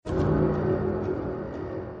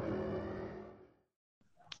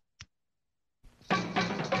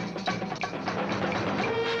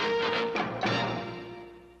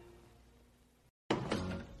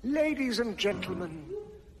Ladies and gentlemen,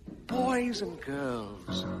 boys and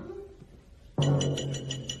girls.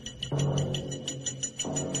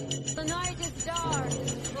 The night is dark and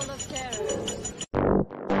full of terrors.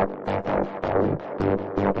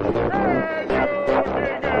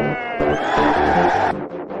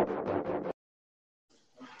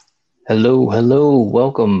 Hello,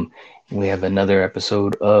 welcome. We have another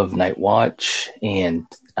episode of Night Watch, and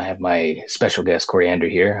I have my special guest, Coriander,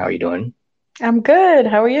 here. How are you doing? I'm good.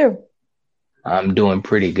 How are you? I'm doing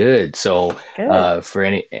pretty good. So, Good. for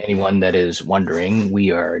anyone that is wondering,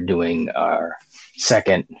 we are doing our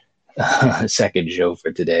second second show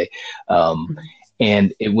for today,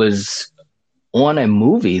 and it was on a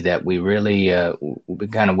movie that we really we've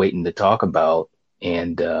been kind of waiting to talk about,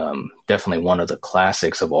 and definitely one of the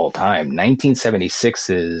classics of all time.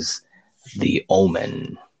 1976's The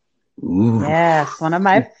Omen. Ooh. Yes, one of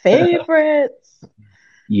my favorites.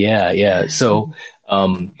 Yeah. So,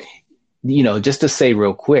 just to say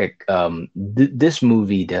real quick, this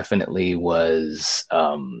movie definitely was,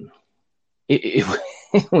 it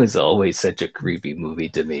it was always such a creepy movie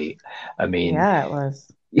to me. I mean, Yeah, it was.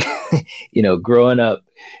 growing up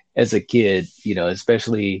as a kid,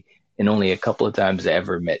 especially, and only a couple of times I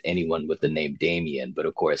ever met anyone with the name Damien. But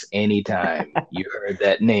of course, anytime you heard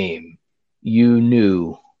that name, you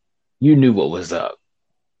knew what was up.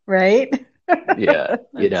 Right? Yeah,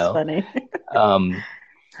 That's funny.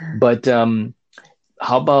 But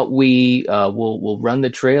how about we'll run the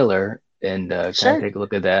trailer and kind of Sure. take a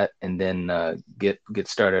look at that, and then get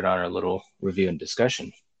started on our little review and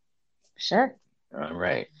discussion. Sure. All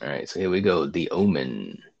right. So here we go. The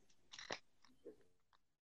Omen.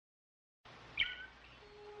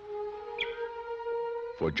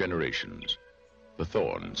 For generations, the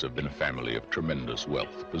Thorns have been a family of tremendous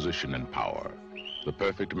wealth, position, and power. The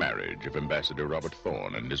perfect marriage of Ambassador Robert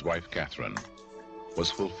Thorne and his wife Catherine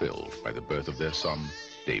was fulfilled by the birth of their son,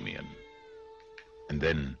 Damien. And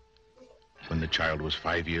then, when the child was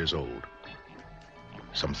 5 years old,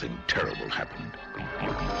 something terrible happened.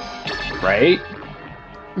 Right?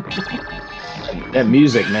 That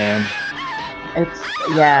music, man.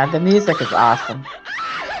 The music is awesome.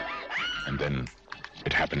 And then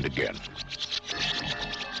it happened again.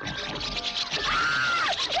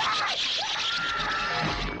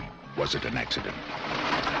 Was it an accident?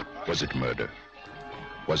 Was it murder?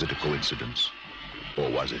 Was it a coincidence? Or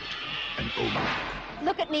was it an omen?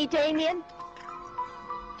 Look at me, Damien.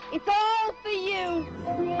 It's all for you.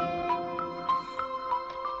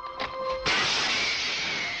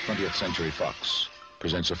 20th Century Fox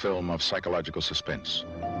presents a film of psychological suspense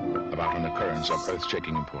about an occurrence of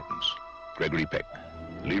earth-shaking importance. Gregory Peck,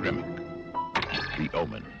 Lee Remick, The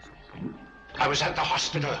Omen. I was at the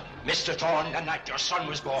hospital, Mr. Thorne, the night your son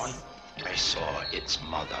was born. I saw its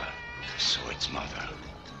mother.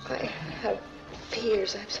 I have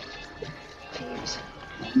fears. Fears.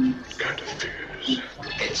 Kind of fears.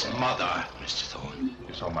 Its mother, Mr. Thorne.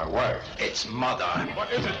 You saw my wife. Its mother.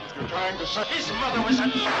 What is it you're trying to say? His mother was a...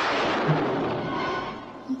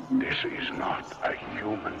 This is not a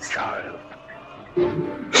human child.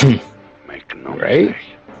 Make no Right?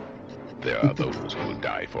 mistake. There are those who will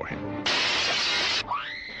die for him.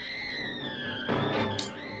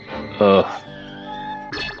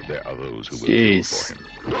 There are those who will kill for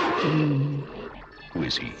him. Who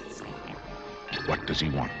is he? What does he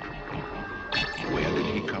want? Where did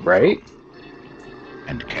he come Right? from?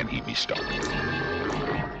 And can he be stopped?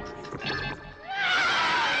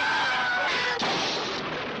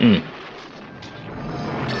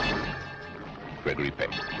 Gregory Peck,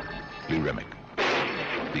 Lee Remick,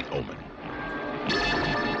 The Omen.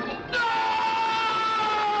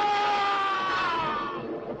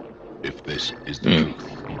 If this is the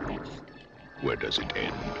truth, where does it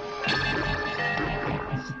end?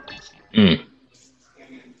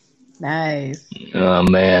 Nice. Oh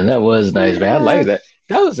man, that was nice, man. I like that.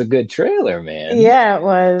 That was a good trailer, man. Yeah, it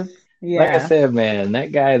was. Like I Yeah. said, man,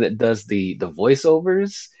 that guy that does the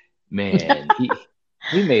voiceovers, man,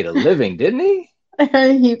 he made a living, didn't he?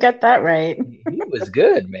 You got that right. He was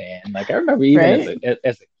good, man. Like I remember even Right?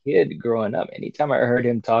 as a kid growing up, anytime I heard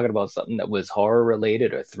him talking about something that was horror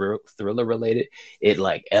related or thriller related, it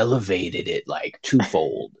like elevated it like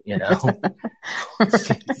twofold,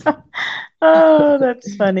 Oh,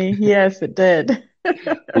 that's funny. Yes, it did.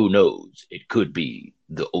 Who knows? It could be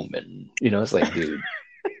the Omen. It's like, dude,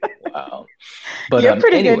 wow. But You're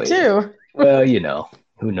pretty anyways, good too. well,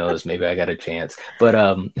 who knows? Maybe I got a chance. But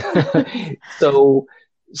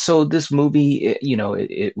so this movie,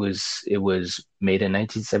 it was made in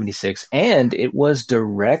 1976, and it was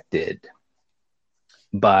directed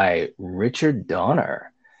by Richard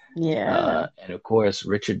Donner. Yeah. And of course,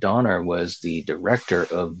 Richard Donner was the director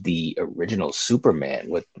of the original Superman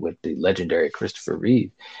with the legendary Christopher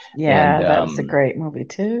Reeve. And Yeah, that's a great movie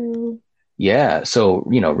too. yeah, so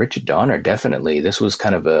Richard Donner definitely. This was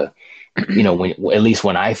kind of a when at least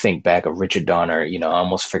when I think back of Richard Donner, I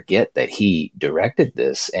almost forget that he directed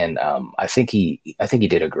this, and I think he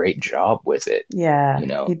did a great job with it. Yeah, You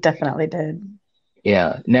know, he definitely did.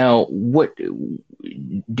 yeah. Now, what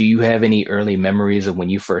do you have any early memories of when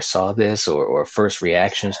you first saw this, or first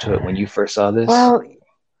reactions to it when you first saw this? Well,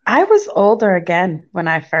 I was older again when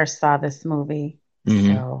I first saw this movie. Hmm.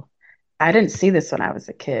 So I didn't see this when I was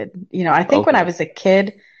a kid. I think when I Okay. was a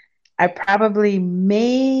kid, I probably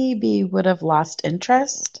maybe would have lost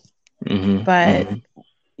interest, Hmm. but Hmm.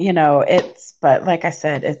 but like I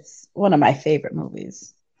said, it's one of my favorite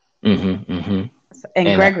movies. Hmm. Hmm. And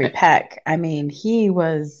And Gregory Peck, I mean, he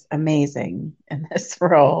was amazing in this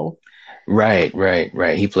role. right, right,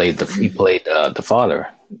 right. He played the father.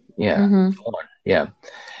 Yeah. Hmm. Thorn. Yeah.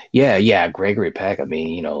 Yeah, yeah, Gregory Peck. I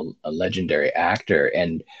mean, a legendary actor,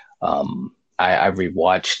 and I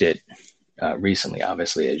rewatched it recently,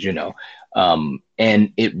 obviously, as you know,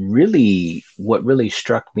 and what really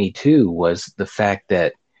struck me too was the fact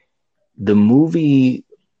that the movie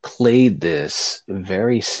played this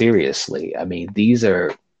very seriously. I mean, these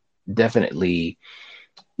are definitely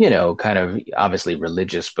kind of obviously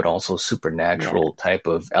religious, but also Yeah. supernatural type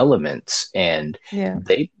of elements. And Yeah.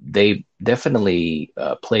 they definitely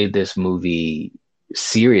played this movie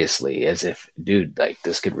seriously, as if, dude, like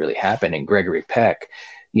this could really happen. And Gregory Peck,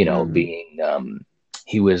 Mm. being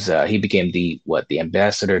he became the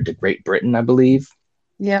ambassador to Great Britain, I believe.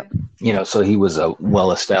 Yep. So he was a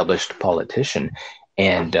well-established politician,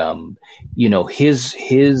 and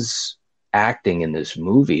his acting in this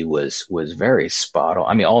movie was very spot on.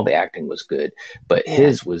 I mean, all the acting was good, but Yeah.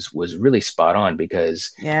 his was really spot on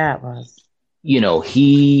because Yeah, it was.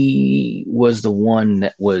 he was the one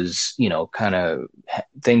that was kind of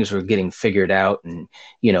things were getting figured out, and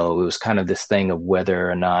it was kind of this thing of whether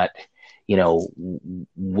or not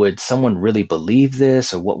would someone really believe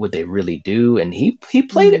this, or what would they really do? And he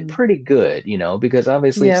played it Mm. pretty good, because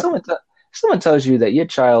obviously if Yep. someone tells you that your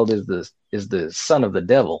child is the son of the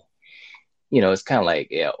devil, it's kind of like,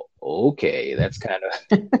 yeah, okay, that's kind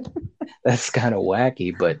of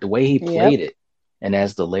wacky, but the way he played Yep. it, and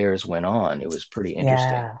as the layers went on, it was pretty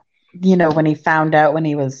interesting. Yeah. When he found out when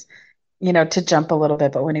he was, to jump a little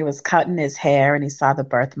bit, but when he was cutting his hair and he saw the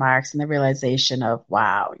birthmarks and the realization of,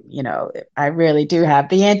 wow, I really do have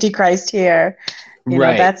the Antichrist here,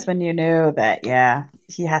 Right. that's when you knew that, yeah,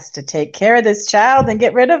 he has to take care of this child and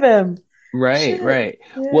get rid of him. Right, Shit. right.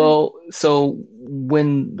 Yeah. Well, so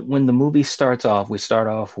when the movie starts off, we start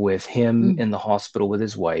off with him Mm. in the hospital with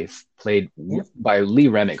his wife, played Yep. by Lee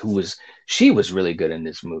Remick, she was really good in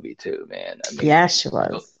this movie too, man. I mean, Yeah, she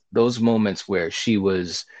was. those moments where she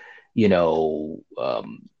was, you know,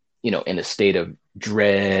 um, in a state of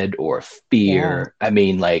dread or Yeah. fear. I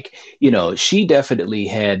mean, like, she definitely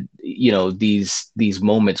had, these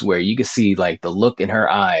moments where you could see like the look in her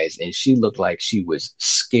eyes, and she looked like she was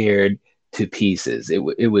scared to pieces.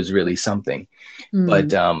 It was really something. But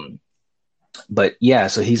Mm. but yeah,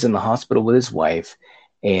 so he's in the hospital with his wife,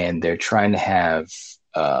 and they're trying to have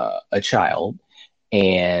a child,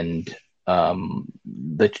 and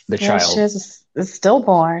the Yeah, she child, has a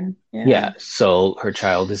stillborn. Yeah. yeah, so her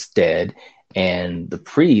child is dead, and the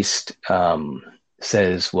priest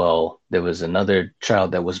says, well, there was another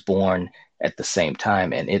child that was born at the same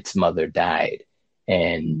time, and its mother died,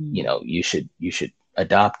 and Mm. you should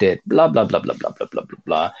adopt it, blah blah blah blah blah blah blah blah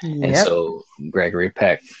blah. And Yep. so Gregory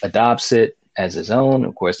Peck adopts it as his own.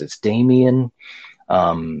 Of course, it's Damien.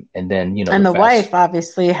 And then And the the fast. wife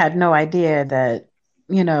obviously had no idea that,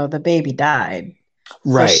 the baby died. So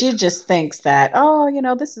Right, she just thinks that,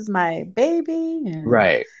 oh, this is my baby. And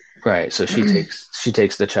right, right. So she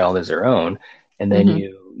takes the child as her own, and then Mhm.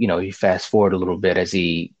 you fast forward a little bit as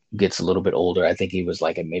he gets a little bit older. I think he was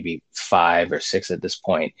like at maybe 5 or 6 at this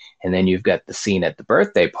point, and then you've got the scene at the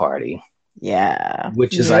birthday party, Yeah.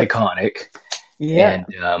 which is Yep. iconic. Yep.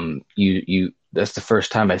 And you that's the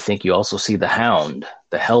first time I think you also see the Hound,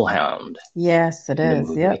 the Hellhound, Yes, it in the is.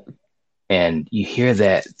 movie, Yep. and you hear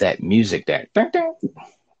that music, that dun, dun,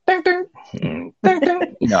 dun, dun, dun,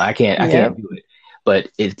 dun. I can't Yep. do it, but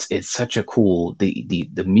it's such a cool, the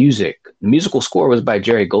musical score was by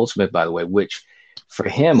Jerry Goldsmith, by the way, which for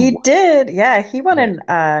him, He did. Yeah, he won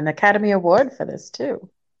yeah, an Academy Award for this too.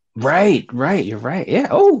 right, you're right, yeah,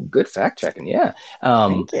 oh, good fact checking, yeah.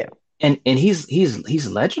 um Thank you. and he's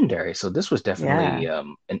legendary, so this was Yeah. definitely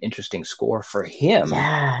an interesting score for him,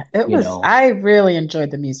 Yeah. It you was, know. I really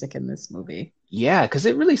enjoyed the music in this movie. Yeah, because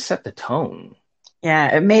it really set the tone.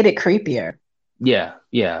 Yeah, it made it creepier. Yeah,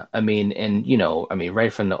 yeah. I mean, and I mean,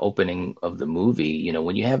 right from the opening of the movie,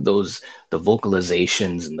 when you have the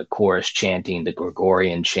vocalizations and the chorus chanting, the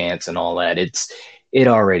Gregorian chants and all that, it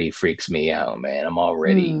already freaks me out, man. I'm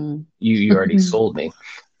already Mm. you already sold me.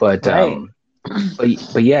 But Right.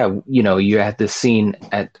 but yeah, you're at this scene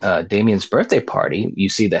at Damien's birthday party. You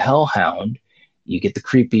see the Hellhound, you get the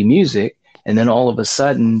creepy music, and then all of a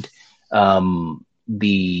sudden,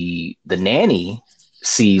 the nanny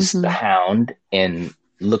sees the Hmm. hound and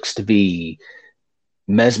looks to be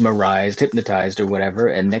mesmerized, hypnotized, or whatever.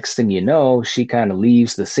 And next thing you know, she kind of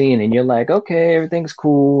leaves the scene, and you're like, okay, everything's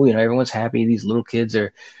cool. Everyone's happy. These little kids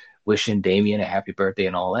are wishing Damien a happy birthday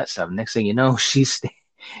and all that stuff. Next thing you know,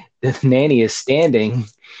 the nanny is standing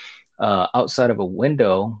outside of a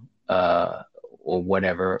window or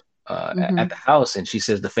whatever at Hmm. the house, and she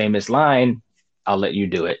says the famous line, "I'll let you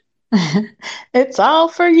do it." It's all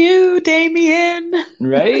for you, Damien.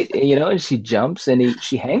 Right? And she jumps and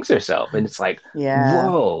she hangs herself, and it's like, Yeah,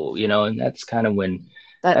 whoa, and that's kind of when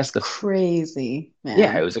that's that's the crazy,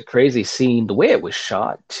 yeah, it man. was a crazy scene. The way it was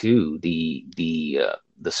shot too, the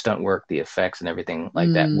stunt work, the effects, and everything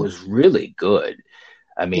like that Mm, was really good.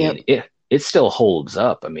 I mean, yep. it still holds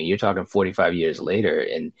up. I mean, you're talking 45 years later,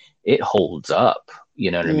 and it holds up.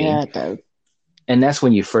 You know what I mean? Yeah, it does. And that's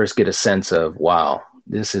when you first get a sense of, wow,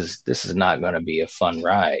 this is not going to be a fun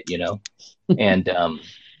ride, And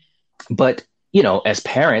but as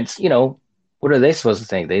parents, what are they supposed to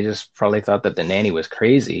think? They just probably thought that the nanny was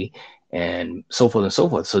crazy, and so forth and so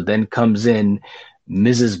forth. So then comes in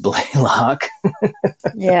Mrs. Blaylock,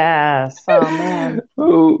 Yes. Oh man.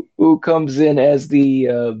 who comes in as the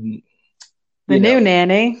The you new know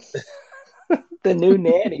nanny. the new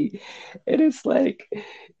nanny. And it's like,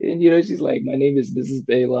 and she's like, my name is Mrs.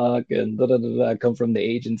 Baylock, and da da da da, I come from the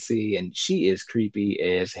agency, and she is creepy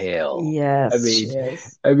as hell. I Yes, she mean,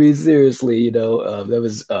 is. seriously, that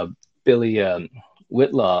was Billy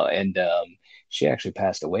Whitlaw, and she actually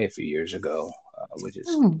passed away a few years ago, which is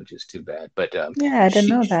Hmm. which is too bad. But Yeah, I didn't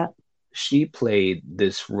she know that. she played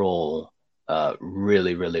this role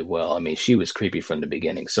really, really well. I mean, she was creepy from the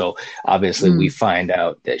beginning. So obviously, we Mm, find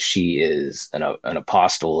out that she is an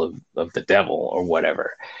apostle of the devil or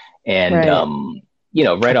whatever. And, right.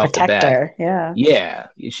 right A off the bat, protector. Yeah. yeah,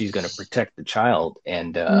 she's going to protect the child.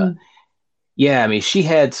 And Mm. yeah, I mean, she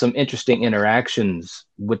had some interesting interactions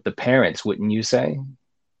with the parents, wouldn't you say?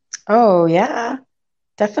 Oh, yeah,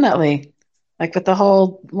 definitely. Like with the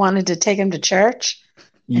whole wanted to take him to church,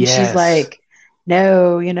 and she's Yes, like,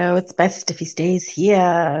 "No, it's best if he stays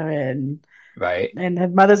here." right, And her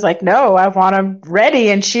mother's like, "No, I want him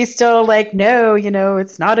ready." And she's still like, "No,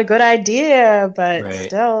 it's not a good idea." But right,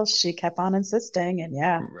 still, she kept on insisting. And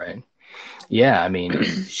yeah. right. Yeah, I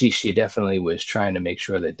mean, she definitely was trying to make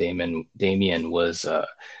sure that Damien was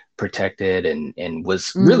protected and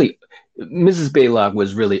was Mm, really Mrs. Baylock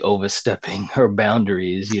was really overstepping her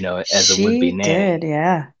boundaries, as a would-be she did. nanny.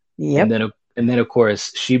 Yeah. And Yep. then of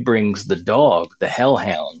course she brings the dog, the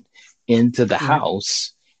hellhound, into the Yep.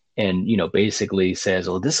 house and basically says,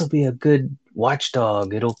 "Oh, this will be a good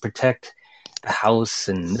watchdog. It'll protect the house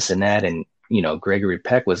and this and that." And Gregory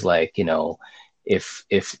Peck was like,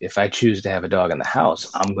 if I choose to have a dog in the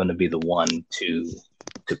house, I'm going to be the one to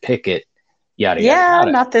pick it, yada yada Yeah,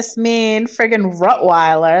 yada. not this mean friggin'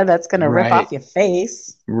 Rottweiler that's gonna rip Right, off your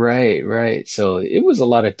face. right, right. So it was a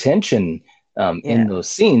lot of tension in Yeah. those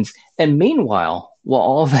scenes. And meanwhile, while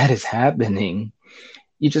all that is happening,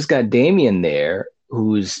 you just got Damien there,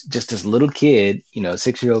 who's just this little kid,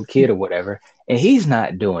 6-year-old kid or whatever, and he's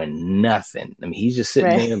not doing nothing. I mean, he's just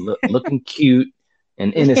sitting Right. there looking cute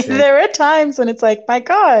and innocent. There are times when it's like, my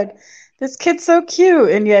God, this kid's so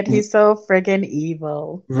cute, and yet he's so friggin'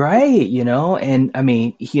 evil. Right, and I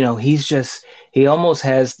mean, he almost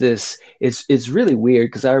has this, it's really weird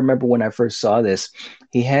because I remember when I first saw this,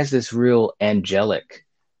 he has this real angelic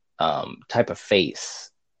type of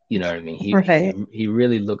face. You know what I mean? Right. He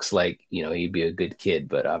really looks like, he'd be a good kid,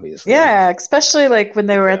 but obviously, Yeah, especially like when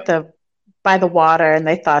they were yeah. at the by the water and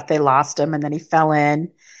they thought they lost him and then he fell in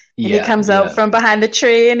and he Yeah, comes out yeah, from behind the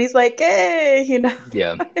tree and he's like, "Hey,"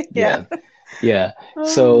 yeah, Yeah. yeah, yeah. Oh,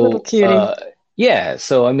 little So, cutie. yeah,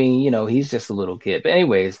 so I mean, he's just a little kid. But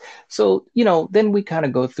anyways, so, then we kind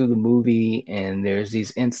of go through the movie and there's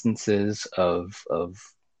these instances of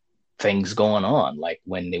things going on, like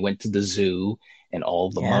when they went to the zoo and all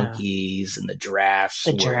the Yeah. monkeys and the giraffes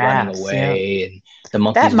The were running giraffes, yeah. away and the That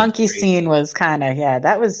monkeys went monkey scene crazy. was kind of, yeah,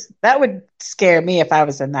 that would scare me if I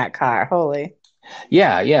was in that car. Holy.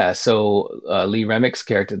 Yeah. So Lee Remick's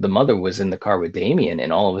character, the mother, was in the car with Damien,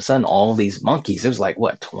 and all of a sudden, all these monkeys, there's like,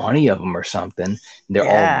 what, 20 of them or something. They're all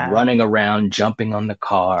Yeah. running around, jumping on the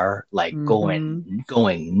car, like Mm-hmm.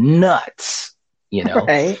 going nuts, you know?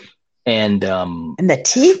 Right. And And the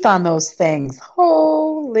teeth on those things.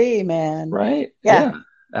 Holy man. right. Yeah. Yeah,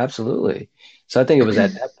 absolutely. So I think it was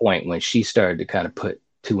at that point when she started to kind of put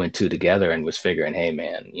two and two together and was figuring, hey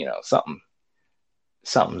man,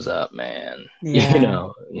 something's up, man. Yeah.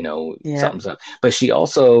 Something's up. But she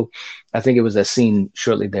also, I think it was a scene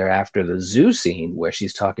shortly thereafter, the zoo scene, where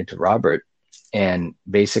she's talking to Robert and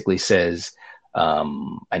basically says,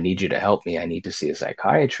 I need you to help me. I need to see a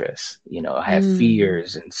psychiatrist. I have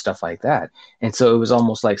fears and stuff like that. And so it was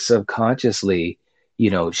almost like subconsciously,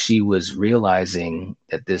 she was realizing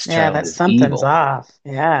that this Yeah, child that is something's evil. off.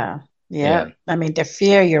 Yeah. Yeah. Yep. I mean, to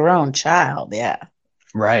fear your own child. Yeah.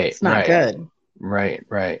 Right, It's not right, good.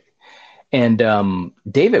 right. And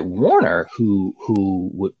David Warner, who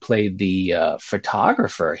would play the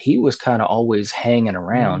photographer, he was kind of always hanging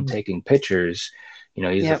around taking pictures.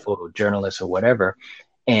 He's a Yep. photojournalist or whatever,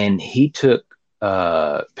 and he took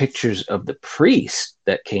pictures of the priest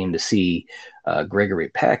that came to see Gregory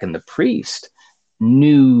Peck, and the priest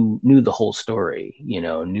knew the whole story.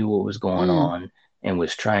 Knew what was going on, and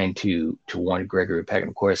was trying to warn Gregory Peck. And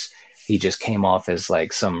of course, he just came off as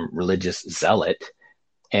like some religious zealot.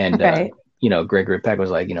 And Right. Gregory Peck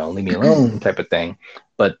was like, leave me alone type of thing.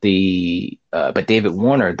 But but David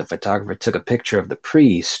Warner, the photographer, took a picture of the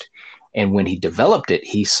priest, and when he developed it,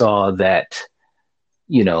 he saw that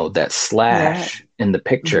that slash in the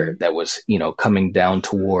picture that was coming down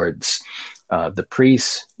towards the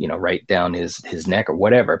priest, right down his neck or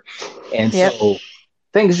whatever. And so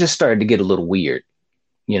things just started to get a little weird,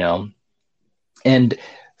 and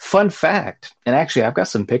fun fact, and actually I've got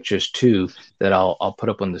some pictures too that I'll put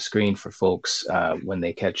up on the screen for folks when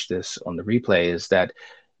they catch this on the replay, is that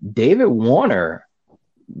David Warner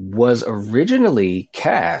was originally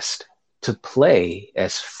cast to play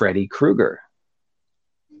as Freddy Krueger.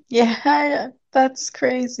 Yeah, that's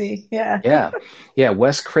crazy. Yeah. Yeah.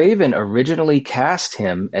 Wes Craven originally cast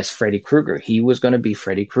him as Freddy Krueger. He was going to be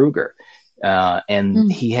Freddy Krueger,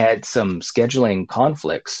 and he had some scheduling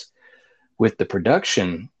conflicts with the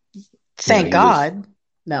production. Thank God.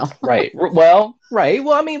 No. Right. Well, right.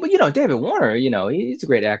 Well, I mean, but David Warner, he's a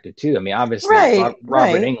great actor too. I mean, obviously,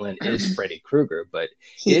 Robert Englund is Freddy Krueger, but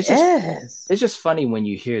it's just funny when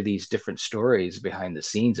you hear these different stories behind the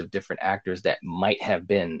scenes of different actors that might have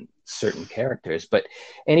been certain characters. But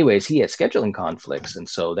anyways, he had scheduling conflicts, and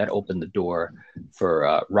so that opened the door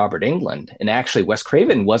for Robert Englund. And actually, Wes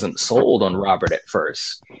Craven wasn't sold on Robert at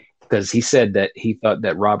first, because he said that he thought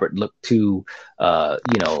that Robert looked too,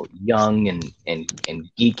 young and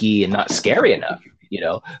geeky and not scary enough,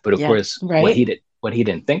 But of course, what he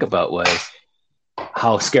didn't think about was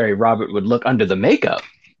how scary Robert would look under the makeup.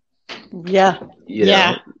 Yeah.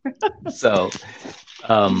 So,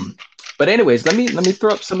 but anyways, let me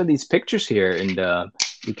throw up some of these pictures here, and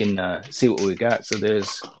we can see what we got. So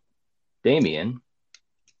there's Damien.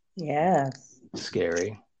 Yes.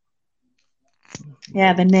 Scary.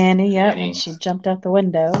 Yeah, the nanny. Yep, and she jumped out the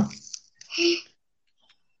window.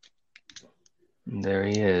 There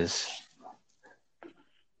he is.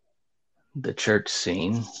 The church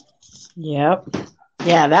scene. Yep.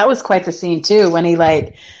 Yeah, that was quite the scene too. When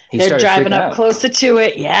they're driving up closer to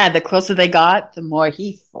it. Yeah, the closer they got, the more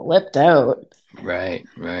he flipped out. Right.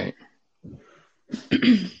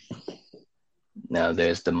 Now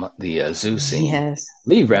there's the zoo scene. Yes.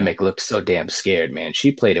 Lee Remick looked so damn scared, man.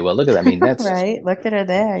 She played it well. Look at that. I mean, that's right. Look at her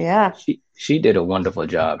there. Yeah. She did a wonderful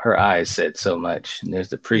job. Her eyes said so much. And there's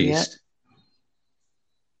the priest.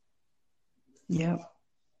 Yep.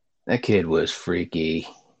 That kid was freaky.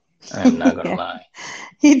 I'm not gonna lie.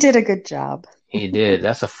 He did a good job. He did.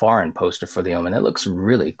 That's a foreign poster for the Omen. That looks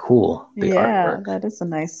really cool. The artwork. That is a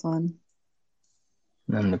nice one.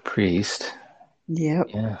 And the priest. Yep.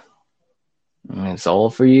 Yeah. It's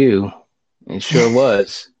all for you. It sure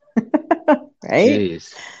was. Right?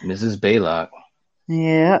 Jeez. Mrs. Baylock.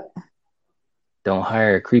 Yeah. Don't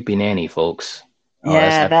hire a creepy nanny, folks.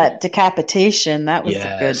 That decapitation, that was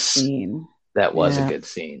a good scene. That was a good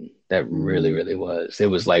scene. That really, really was. It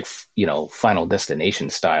was like, Final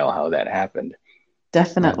Destination style how that happened.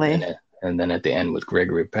 Definitely. And then at the end with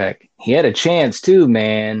Gregory Peck. He had a chance too,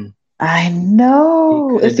 man. I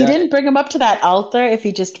know. If he didn't bring him up to that altar, if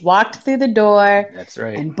he just walked through the door, that's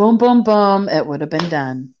right, and boom, boom, boom, it would have been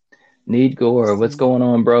done. Need Gore, what's going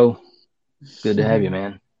on, bro? Good to have you,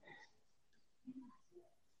 man.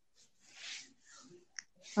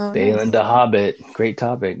 Oh, Balin nice. the Hobbit, great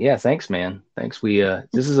topic. Yeah, thanks, man. Thanks. We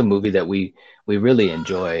this is a movie that we really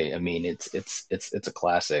enjoy. I mean, it's a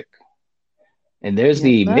classic. And there's Yep.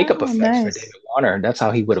 the makeup Oh, effects for David nice. Warner. That's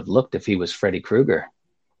how he would have looked if he was Freddy Krueger.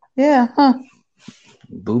 Yeah, huh.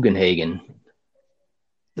 Bugenhagen,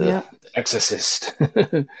 the Yep. Exorcist.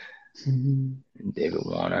 Mhm. David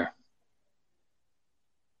Warner.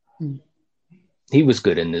 Hmm. He was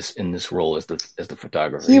good in this role as the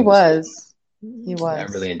photographer. He He was good. was. He I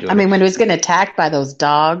was. really I enjoyed it. mean, when he was getting attacked by those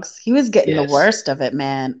dogs, he was getting the Yes. worst of it,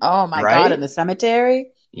 man. Oh my God, in Right? the cemetery,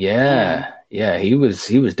 man. Yeah. Yeah, he was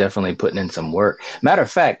definitely putting in some work. Matter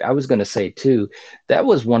of fact, I was going to say too, that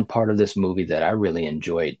was one part of this movie that I really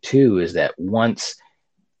enjoyed too, is that once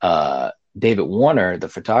David Warner, the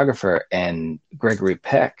photographer, and Gregory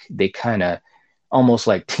Peck, they kind of almost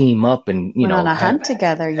like team up and Went on a hunt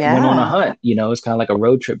together. went on a Yeah. hunt. It's kind of like a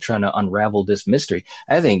road trip trying to unravel this mystery.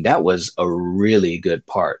 I think that was a really good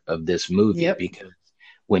part of this movie Yep. because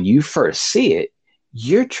when you first see it,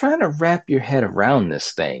 you're trying to wrap your head around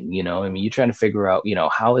this thing. I mean, you're trying to figure out,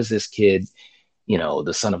 how is this kid,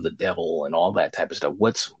 the son of the devil and all that type of stuff.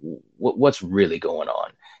 What's really going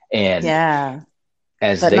on? And Yeah.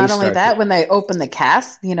 as But they not only start to, that, when they open the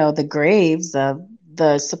the graves of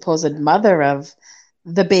the supposed mother of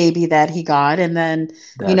the baby that he got, and then,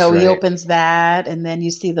 that's he right. opens that, and then you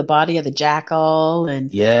see the body of the jackal, and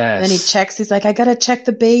then he Yes. checks, he's like, I gotta check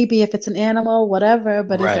the baby if it's an animal, whatever,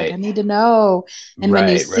 but he's like, I Right. need to know. And when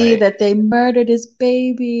you Right. see Right. that they murdered his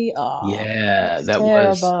baby, oh, Yeah, it's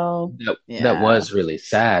terrible. that Yeah. was really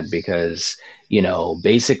sad because,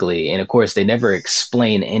 basically, and of course they never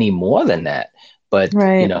explain any more than that. But,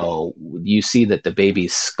 Right. you see that the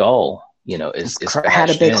baby's skull, is Had a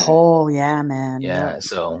bashed big in. hole. Yeah, man. Yeah, Yep.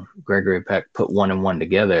 so Gregory Peck put one and one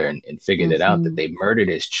together and figured it out that Hmm. they murdered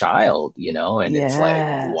his child, and it's like,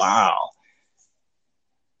 Yes. wow.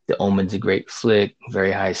 The Omen's a great flick,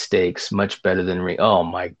 very high stakes, much better than Oh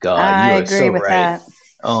my God, I you are agree so with right. that.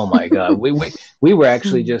 Oh my God, we were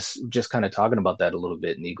actually just kind of talking about that a little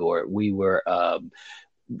bit, Igor. We were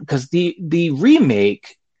because the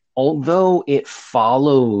remake, although it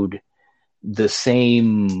followed the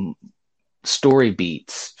same story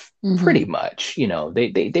beats pretty Hmm. much,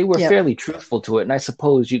 they were Yep. fairly truthful to it, and I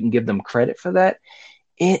suppose you can give them credit for that.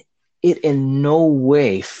 It it in no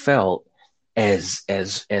way felt as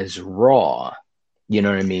raw, you know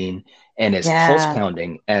what I mean, and as pulse Yeah.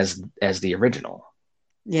 pounding as the original.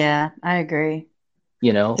 Yeah, I agree.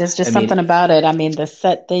 There's I just mean, something about it. I mean, the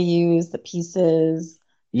set they use, the pieces,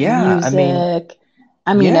 the yeah, I mean, music.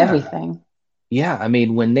 I mean, yeah, everything. yeah. I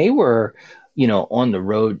mean, when they were, on the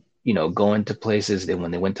road, going to places, then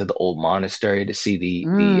when they went to the old monastery to see the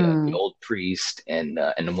Mm, old priest, and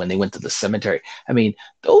when they went to the cemetery, I mean,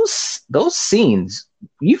 those scenes,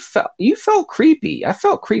 you felt creepy. I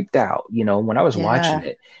felt creeped out, when I was watching yeah,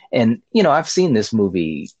 it, and I've seen this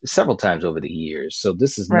movie several times over the years, so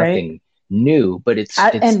this is right. nothing new, but it's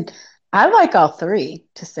And I like all three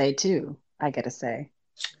to say too, I gotta say.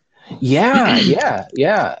 Yeah, yeah,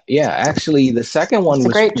 yeah, yeah. Actually, the second one It's a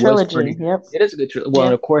great was pretty trilogy. good. Yep. It is a good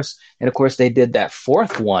well, Yep. and of course, they did that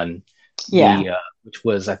fourth one, Yeah. which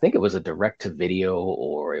was, I think it was a direct to video,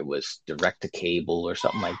 or it was direct to cable or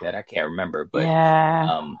something like that. I can't remember, but Yeah.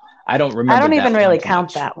 I don't I remember don't even that one really too count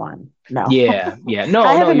much. that one. No. Yeah, yeah. I No,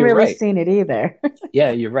 no, haven't you're really right. seen it either.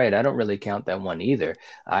 Yeah, you're right. I don't really count that one either.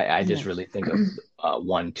 I just Yeah. really think of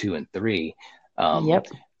one, two, and three. Um, Yep.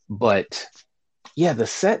 but yeah, the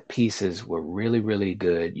set pieces were really, really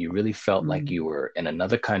good. You really felt like Mm, you were in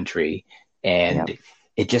another country, yep. and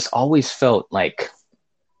it just always felt like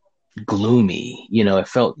gloomy. It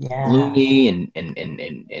felt Yeah. gloomy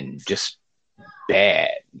and just bad.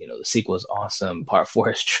 The sequel is awesome. Part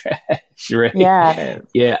four is trash, right? Yeah, it is.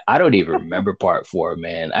 Yeah, I don't even remember part four,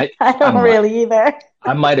 man. I I I don't might really either.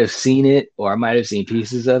 I might have seen it, or I might have seen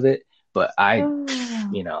pieces of it, but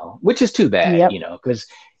which is too bad, Yep. because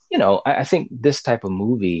I think this type of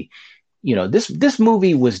movie, this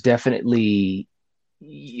movie was definitely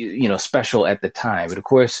special at the time. But of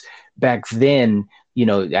course, back then,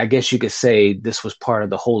 I guess you could say this was part of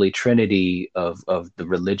the holy trinity of the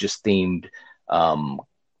religious themed um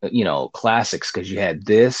classics, because you had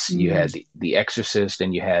this, you had Mm, the Exorcist,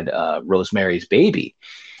 and you had Rosemary's Baby.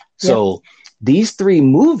 yep. So these three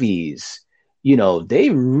movies, they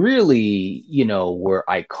really, were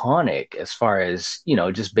iconic as far as,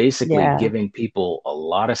 just basically Yeah. giving people a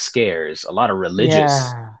lot of scares, a lot of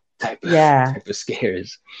religious Yeah. type of Yeah. type of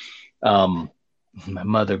scares. Um, my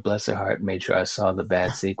mother, bless her heart, made sure I saw the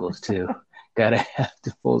bad sequels too. Gotta have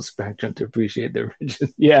the full spectrum to appreciate the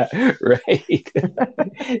original. Yeah, right.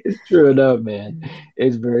 It's true enough, man.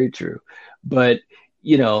 It's very true. But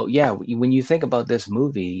when you think about this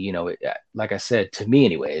movie, like I said, to me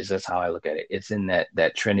anyways, that's how I look at it. It's in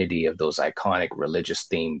that trinity of those iconic religious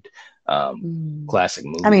themed classic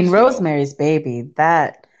I mean, movies. Rosemary's Baby,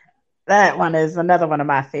 that one is another one of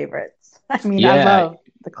my favorites. I mean, I Yeah, love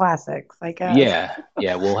the classics, I guess. yeah.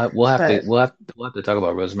 We'll have But to talk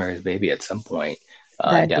about Rosemary's Baby at some point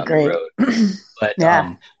that'd be down the great. road. But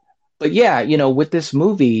Yeah. but yeah, with this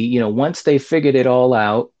movie, once they figured it all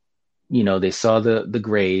out, they saw the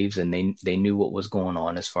graves, and they knew what was going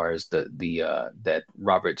on as far as that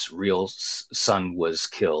Robert's real son was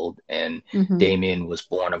killed, and Damien was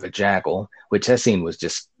born of a jackal, which that scene was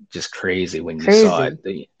just crazy when you saw it,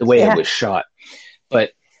 the way it was shot.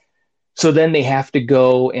 But so then they have to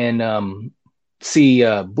go and see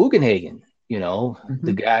Bugenhagen,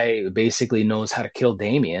 the guy who basically knows how to kill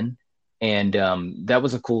Damien. And that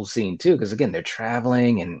was a cool scene too, because again, they're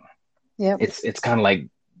traveling, and it's kind of like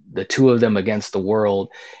the two of them against the world.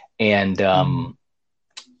 And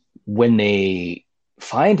when they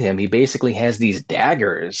find him, he basically has these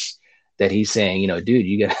daggers that he's saying, dude,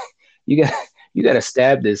 you got to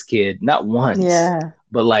stab this kid not once,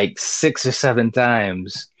 but like 6 or 7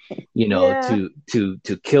 times,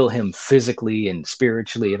 to kill him physically and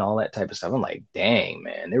spiritually and all that type of stuff. I'm like, dang,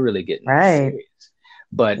 man, they're really getting serious.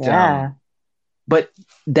 But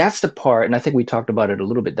that's the part, and I think we talked about it a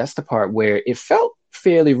little bit. That's the part where it felt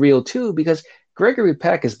fairly real too, because Gregory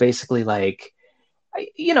Peck is basically like,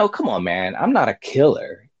 come on, man, I'm not a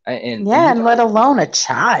killer. And let alone a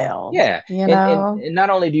child. Yeah. And not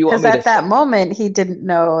only do you want me at that moment, he didn't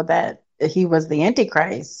know that he was the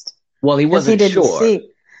Antichrist. Well, he wasn't sure.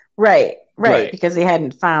 Right, because he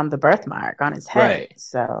hadn't found the birthmark on his head. Right.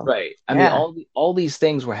 So I mean, all these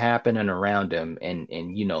things were happening around him, and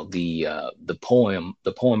the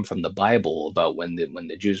poem from the Bible about when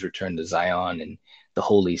the Jews returned to Zion and the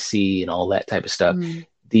Holy See and all that type of stuff.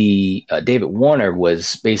 The David Warner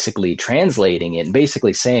was basically translating it and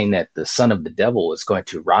basically saying that the son of the devil is going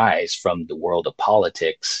to rise from the world of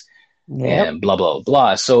politics. And blah, blah,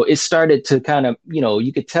 blah. So it started to kind of,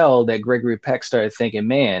 you could tell that Gregory Peck started thinking,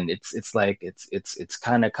 man, it's like, it's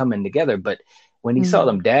kind of coming together. But when he saw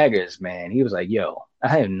them daggers, man, he was like, yo,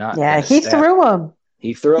 I am not. Yeah, he threw them.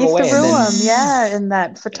 He threw them away. And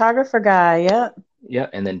that photographer guy, Yeah,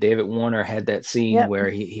 and then David Warner had that scene where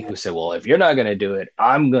he said, well, if you're not going to do it,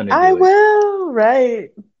 I'm going to do it. I will,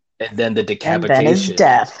 right. And then the decapitation. And then his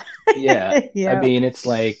death. Yeah. I mean, it's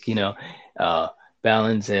like,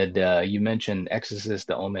 Balin said, you mentioned Exorcist,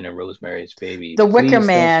 The Omen, and Rosemary's Baby. The Wicker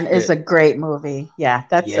Man is a great movie. Yeah,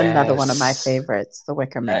 that's another one of my favorites, The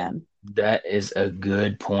Wicker Man. That is a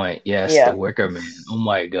good point. Yes, The Wicker Man. Oh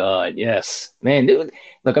my God, yes. Man,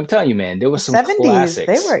 look, I'm telling you, man, there was some 70s, classics.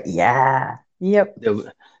 They were,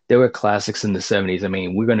 There were classics in the 70s. I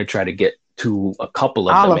mean, we're going to try to get to a couple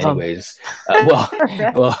of them anyways. Well,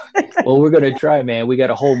 we're going to try, man. We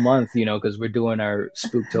got a whole month, because we're doing our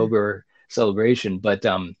Spooktober celebration. But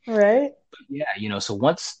yeah, so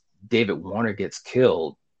once David Warner gets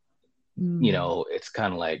killed, it's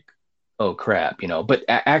kind of like, oh crap, but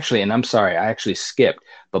actually, and I'm sorry, I actually skipped,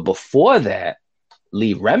 but before that,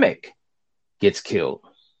 Lee Remick gets killed.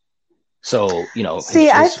 So,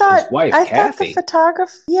 I thought Kathy.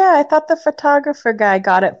 I thought the photographer guy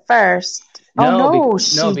got it first.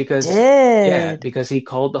 Because did. Yeah, because he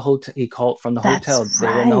called the hotel. He called from the hotel. Right. They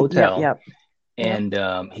were in the hotel. Yep.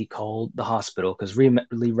 And he called the hospital because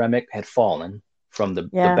Lee Remick had fallen from the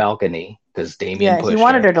balcony because Damien pushed her. He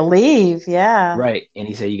wanted her to leave. Yeah. Right. And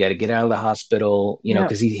he said, you got to get out of the hospital,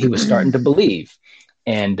 because he was starting to believe.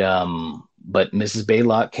 And but Mrs.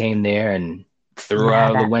 Baylock came there and threw her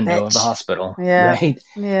out of the window of the hospital. Yeah. Right.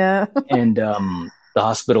 Yeah. And the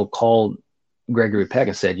hospital called Gregory Peck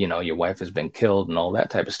and said, your wife has been killed and all that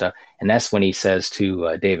type of stuff. And that's when he says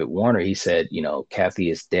to David Warner, he said, Kathy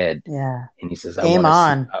is dead. Yeah. And he says, I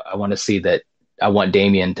want to see that. I want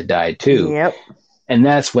Damien to die too. Yep. And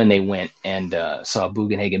that's when they went and saw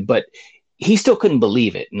Bugenhagen. But he still couldn't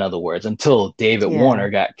believe it, in other words, until David Warner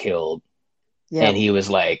got killed. Yep. And he was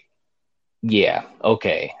like, yeah,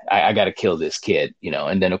 okay, I got to kill this kid,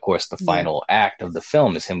 And then, of course, the final act of the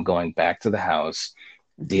film is him going back to the house,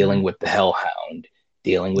 dealing with the Hellhound,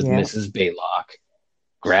 dealing with Mrs. Baylock,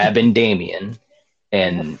 grabbing Damien,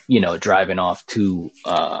 and driving off to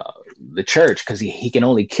the church because he can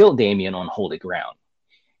only kill Damien on holy ground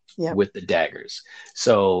with the daggers.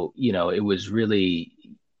 So it was really.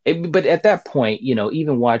 But at that point,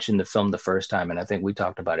 even watching the film the first time, and I think we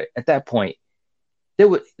talked about it at that point,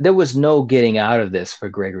 there was no getting out of this for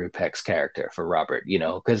Gregory Peck's character, for Robert.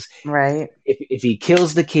 Because if he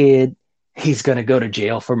kills the kid, he's going to go to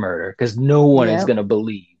jail for murder because no one is going to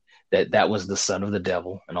believe that was the son of the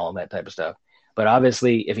devil and all that type of stuff. But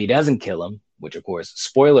obviously, if he doesn't kill him, which of course,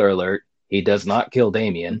 spoiler alert, he does not kill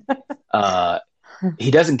Damien.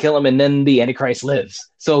 He doesn't kill him, and then the Antichrist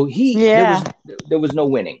lives. So there was no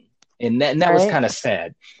winning, and that was kind of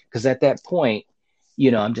sad, because at that point,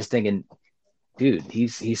 I'm just thinking, dude,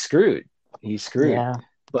 he's screwed. He's screwed. Yeah.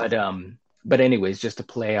 But anyways, just to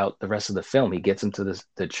play out the rest of the film, he gets him to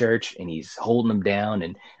the church, and he's holding him down.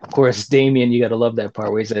 And of course, Damien, you got to love that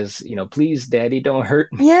part where he says, please, Daddy, don't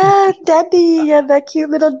hurt me. Yeah, Daddy. Yeah, that cute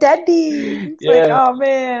little Daddy. It's like, oh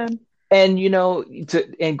man. And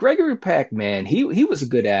and Gregory Peck, man, he was a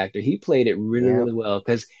good actor. He played it really, really well,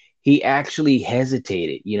 because he actually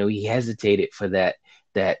hesitated. He hesitated for that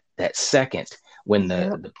second when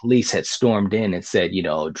the police had stormed in and said,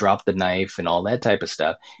 drop the knife and all that type of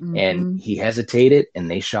stuff. Mm-hmm. And he hesitated,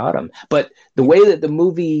 and they shot him. But the way that the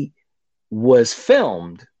movie was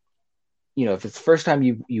filmed, if it's the first time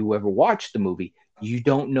you ever watched the movie, you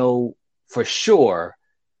don't know for sure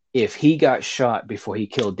if he got shot before he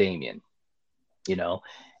killed Damien,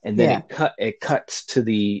 and then it cuts to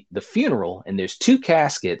the funeral, and there's 2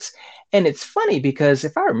 caskets. And it's funny because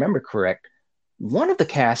if I remember correct, one of the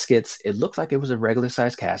caskets, it looked like it was a regular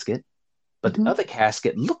sized casket, but the other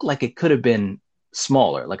casket looked like it could have been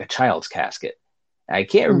smaller, like a child's casket. I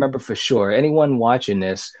can't remember for sure. Anyone watching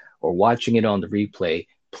this or watching it on the replay,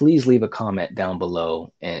 please leave a comment down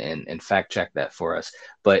below and fact check that for us.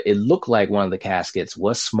 But it looked like one of the caskets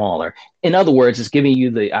was smaller. In other words, it's giving you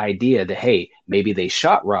the idea that, hey, maybe they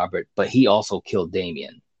shot Robert, but he also killed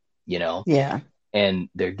Damien, Yeah. And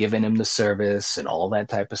they're giving him the service and all that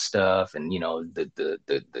type of stuff. And,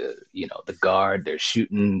 the guard, they're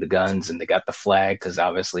shooting the guns, and they got the flag because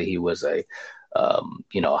obviously he was a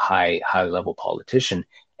high level politician.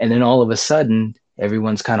 And then all of a sudden,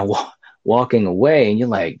 everyone's kind of walking away, and you're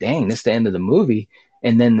like, dang, this is the end of the movie.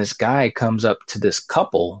 And then this guy comes up to this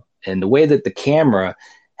couple, and the way that the camera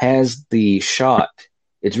has the shot,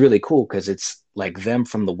 it's really cool because it's like them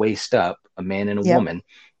from the waist up, a man and a woman.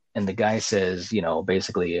 And the guy says,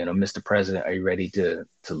 basically, Mr. President, are you ready to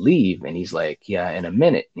leave? And he's like, yeah, in a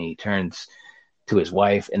minute. And he turns to his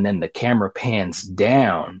wife, and then the camera pans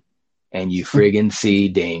down, and you friggin' see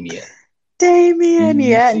Damien.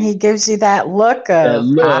 And he gives you that look of,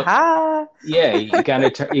 aha. Yeah, he kind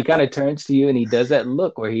of turns to you, and he does that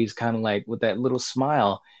look where he's kind of like with that little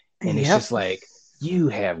smile, and it's just like, you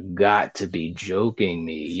have got to be joking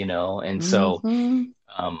me, And so,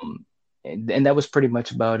 and that was pretty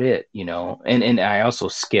much about it, And I also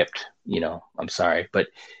skipped, I'm sorry, but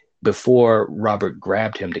before Robert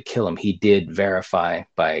grabbed him to kill him, he did verify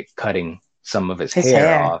by cutting some of his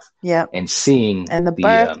hair off, and seeing and the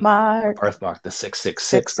birthmark, the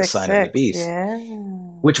 666, the sign of the beast,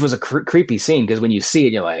 which was a creepy scene, because when you see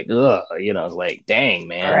it, you're like, ugh, it's like, dang,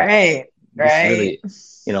 man, right, really,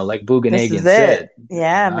 like Buganagin said,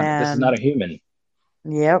 man, this is not a human,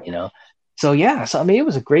 yep, So I mean, it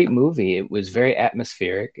was a great movie. It was very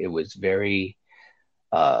atmospheric. It was very,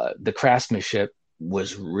 the craftsmanship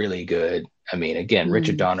was really good. I mean, again,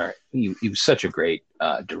 Richard Donner, he was such a great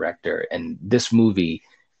director. And this movie,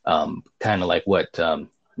 kind of like what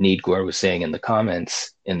Need Gore was saying in the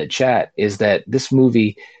comments in the chat, is that this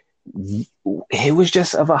movie, it was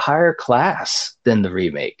just of a higher class than the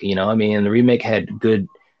remake. I mean, the remake had good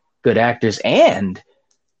actors. And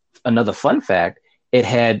another fun fact, it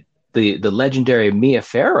had the legendary Mia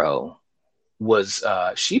Farrow was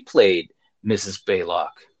she played Mrs.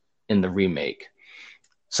 Baylock in the remake.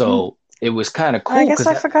 So it was kind of cool. I guess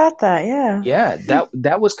I forgot that. Yeah,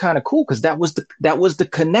 that was kind of cool, because that was the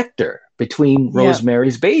connector between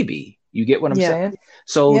Rosemary's Baby. You get what I'm saying?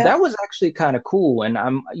 So that was actually kind of cool. And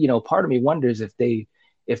I'm, part of me wonders if they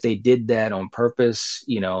did that on purpose,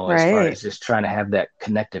 as far as just trying to have that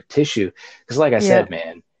connective tissue. Because like I said,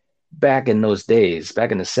 man, back in those days,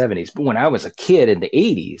 back in the 70s, but when I was a kid in the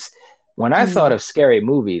 80s, when I thought of scary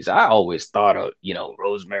movies, I always thought of,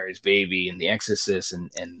 Rosemary's Baby and The Exorcist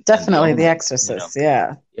and definitely The Exorcist.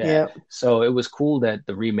 Yeah. So it was cool that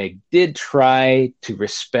the remake did try to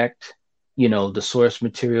respect, the source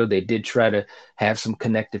material. They did try to have some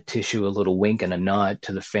connective tissue, a little wink and a nod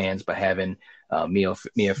to the fans by having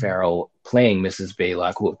Mia Farrow playing Mrs.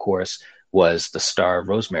 Baylock, who of course was the star of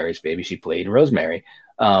Rosemary's Baby. She played Rosemary.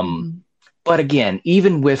 But again,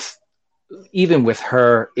 even with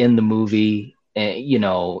her in the movie,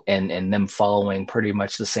 and them following pretty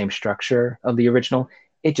much the same structure of the original,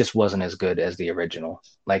 it just wasn't as good as the original.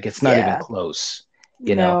 Like, it's not even close.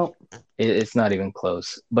 You know, No. it's not even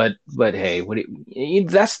close. But hey,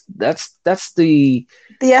 that's the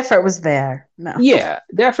The effort was there. No. yeah,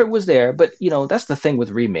 the effort was there. But that's the thing with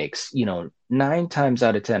remakes. 9 times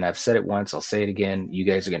out of 10, I've said it once, I'll say it again. You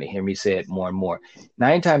guys are going to hear me say it more and more.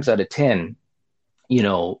 9 times out of 10,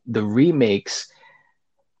 the remakes,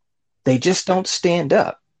 they just don't stand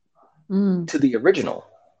up to the original.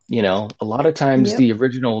 A lot of times the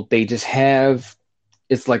original, they just have,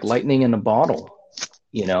 it's like lightning in a bottle,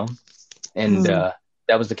 and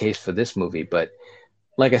that was the case for this movie. But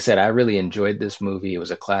like I said, I really enjoyed this movie. It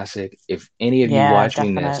was a classic. If any of you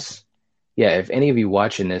watching this, if any of you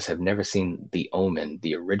watching this have never seen The Omen,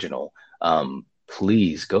 the original,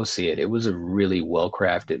 please go see it. It was a really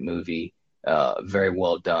well-crafted movie, very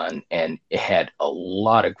well done, and it had a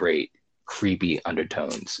lot of great creepy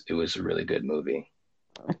undertones. It was a really good movie.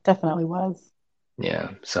 It definitely was.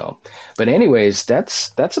 Yeah. So, but anyways,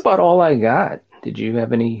 that's about all I got. Did you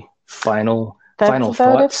have any final That's final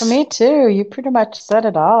about it thoughts? for me too. You pretty much said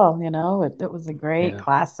it all. It was a great Yeah.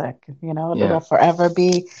 classic. Yeah. It'll forever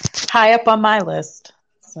be high up on my list.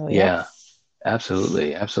 So Yeah.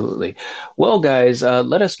 Absolutely. Absolutely. Well, guys,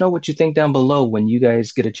 let us know what you think down below when you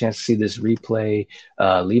guys get a chance to see this replay.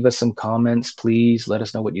 Leave us some comments, please. Let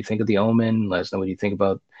us know what you think of The Omen. Let us know what you think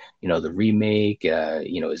about, the remake.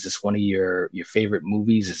 Is this one of your favorite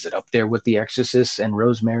movies? Is it up there with The Exorcist and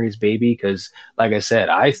Rosemary's Baby? Because, like I said,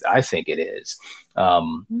 I think it is.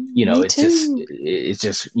 me It's too.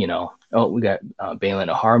 just, we got Balin,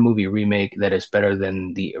 a horror movie remake that is better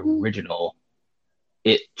than the original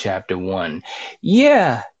It Chapter 1.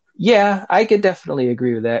 Yeah, I could definitely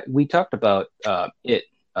agree with that. We talked about It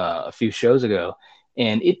a few shows ago,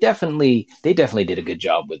 and they definitely did a good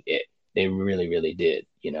job with It. They really, really did.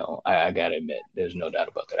 I gotta admit, there's no doubt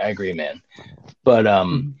about that. I agree, man. But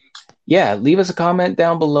yeah, leave us a comment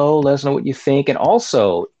down below. Let us know what you think, and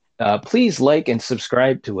also please like and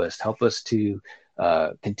subscribe to us. Help us to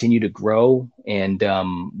continue to grow. And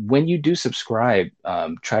when you do subscribe,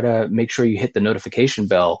 try to make sure you hit the notification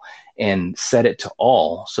bell and set it to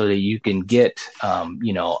all so that you can get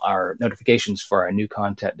our notifications for our new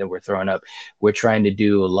content that we're throwing up. We're trying to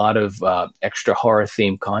do a lot of extra horror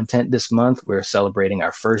themed content this month. We're celebrating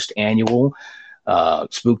our first annual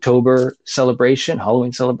Spooktober celebration,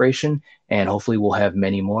 Halloween celebration, and hopefully we'll have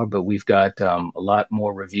many more. But we've got a lot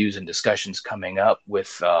more reviews and discussions coming up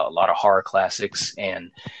with a lot of horror classics. And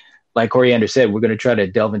like Coriander said, we're going to try to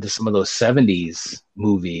delve into some of those 70s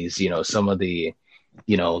movies, some of the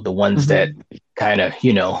ones that kind of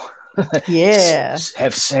Yeah.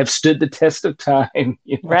 have stood the test of time.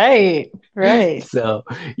 Right. So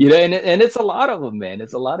and it's a lot of them, man.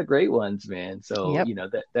 It's a lot of great ones, man. So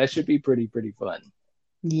that should be pretty fun.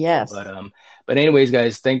 Yes. But anyways,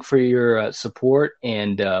 guys, thank for your support,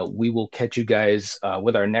 and we will catch you guys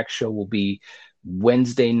with our next show. Will be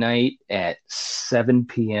Wednesday night at 7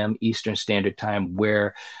 p.m. Eastern Standard Time,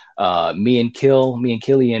 where me and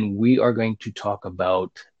Killian, we are going to talk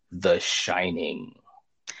about The Shining.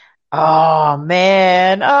 Oh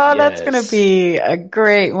man. Oh, that's Yes. gonna be a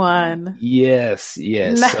great one. Yes.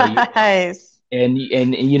 Nice. And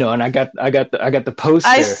I got the poster.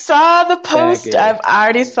 I saw the post. I've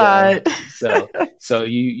already saw it. So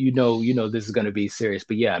you know this is going to be serious.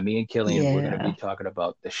 But yeah, me and Killian, we're going to be talking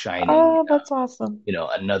about The Shining. Oh, that's awesome.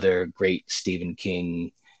 Another great Stephen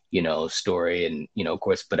King story, and of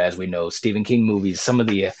course, but as we know, Stephen King movies, some of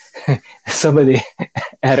the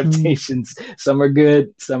adaptations, some are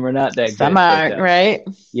good, some are not that good. Some aren't, right?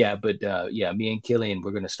 Yeah, but me and Killian,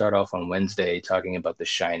 we're going to start off on Wednesday talking about The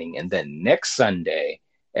Shining, and then next Sunday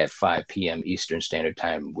at 5 p.m. Eastern Standard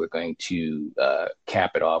Time, we're going to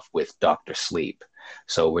cap it off with Dr. Sleep.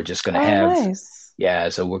 So we're just going to have,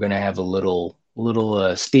 so we're going to have a little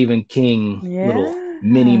Stephen King little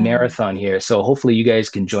mini marathon here. So hopefully you guys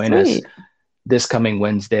can join us this coming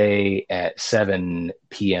Wednesday at 7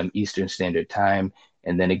 p.m. Eastern Standard Time.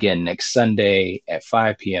 And then again, next Sunday at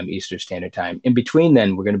 5 p.m. Eastern Standard Time. In between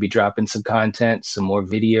then, we're going to be dropping some content, some more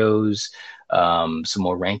videos, some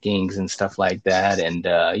more rankings and stuff like that. And,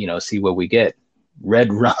 see what we get.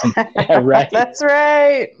 Red rum. Yeah, right. That's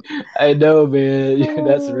right. I know, man.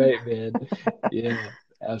 That's right, man. Yeah.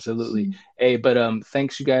 Absolutely. Hey, but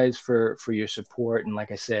thanks you guys for your support, and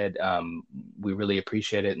like I said, we really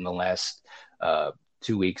appreciate it. In the last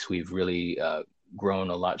 2 weeks, we've really grown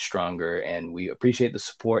a lot stronger, and we appreciate the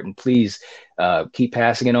support. And please keep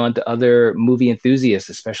passing it on to other movie enthusiasts,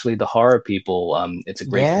 especially the horror people. It's a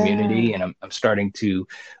great community, and I'm starting to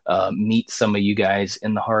meet some of you guys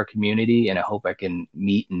in the horror community, and I hope I can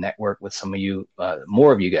meet and network with some of you,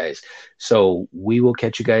 more of you guys. So we will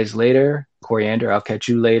catch you guys later. Coriander, I'll catch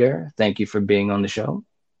you later. Thank you for being on the show.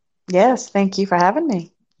 Yes, thank you for having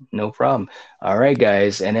me. No problem. All right,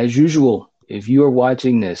 guys. And as usual, if you are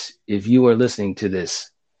watching this, if you are listening to this,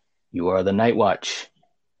 you are the Night Watch.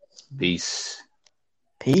 Peace.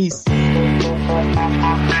 Peace.